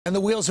And the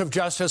wheels of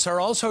justice are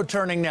also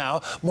turning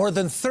now, more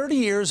than 30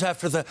 years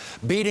after the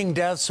beating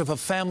deaths of a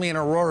family in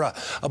Aurora.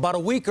 About a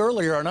week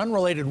earlier, an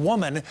unrelated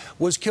woman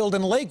was killed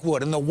in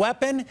Lakewood, and the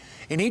weapon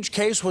in each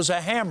case was a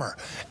hammer.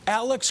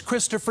 Alex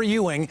Christopher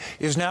Ewing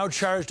is now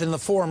charged in the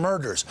 4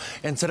 murders.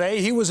 And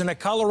today, he was in a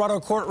Colorado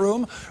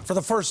courtroom for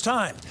the first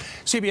time.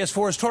 CBS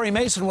 4's Tori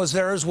Mason was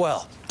there as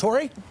well.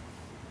 Tori?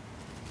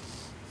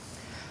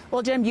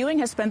 Well, Jim, Ewing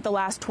has spent the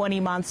last 20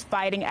 months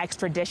fighting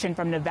extradition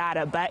from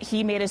Nevada, but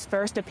he made his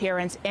first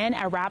appearance in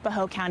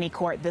Arapahoe County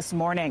Court this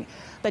morning.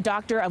 The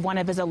doctor of one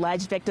of his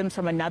alleged victims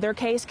from another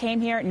case came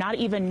here not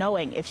even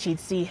knowing if she'd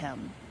see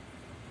him.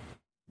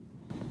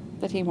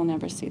 That he will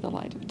never see the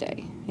light of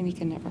day, and he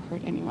can never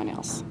hurt anyone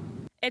else.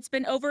 It's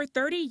been over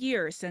 30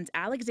 years since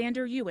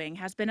Alexander Ewing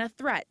has been a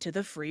threat to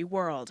the free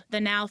world.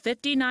 The now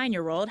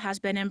 59-year-old has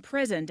been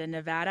imprisoned in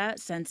Nevada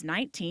since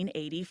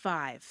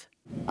 1985.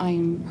 I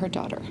am her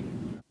daughter.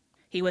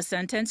 He was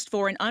sentenced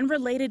for an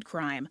unrelated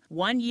crime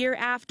 1 year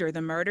after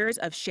the murders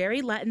of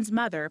Sherry Letton's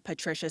mother,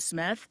 Patricia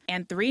Smith,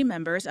 and 3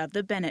 members of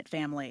the Bennett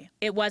family.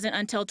 It wasn't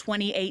until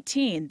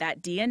 2018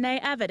 that DNA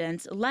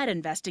evidence led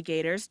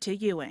investigators to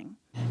Ewing.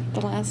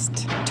 The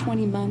last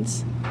 20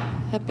 months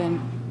have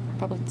been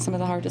probably some of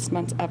the hardest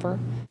months ever.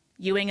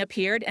 Ewing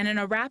appeared in an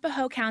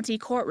Arapahoe County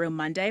courtroom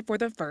Monday for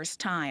the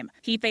first time.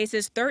 He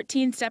faces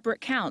 13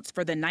 separate counts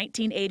for the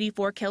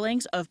 1984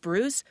 killings of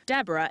Bruce,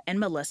 Deborah, and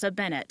Melissa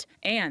Bennett,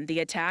 and the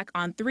attack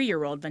on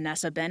 3-year-old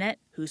Vanessa Bennett,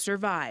 who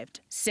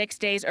survived. 6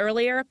 days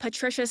earlier,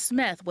 Patricia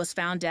Smith was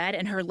found dead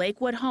in her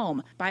Lakewood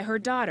home by her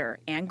daughter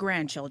and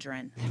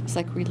grandchildren. It's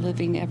like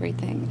reliving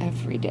everything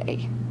every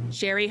day.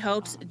 Sherry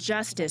hopes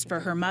justice for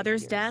her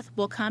mother's death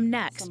will come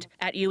next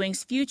at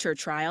Ewing's future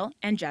trial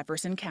in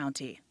Jefferson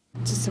County.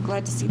 Just so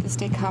glad to see this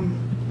day come.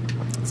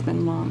 It's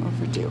been long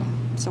overdue.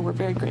 So we're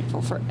very grateful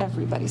for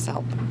everybody's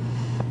help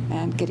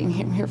and getting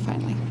him here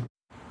finally.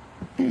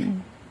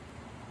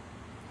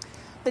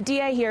 The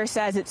DA here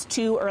says it's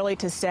too early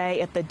to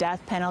say if the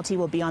death penalty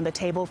will be on the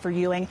table for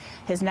Ewing.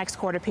 His next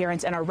court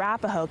appearance in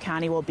Arapahoe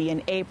County will be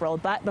in April,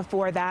 but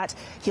before that,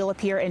 he'll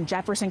appear in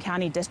Jefferson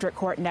County District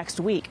Court next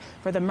week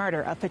for the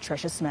murder of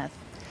Patricia Smith.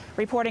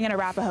 Reporting in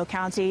Arapahoe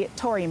County,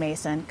 Tori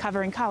Mason,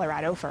 covering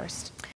Colorado First.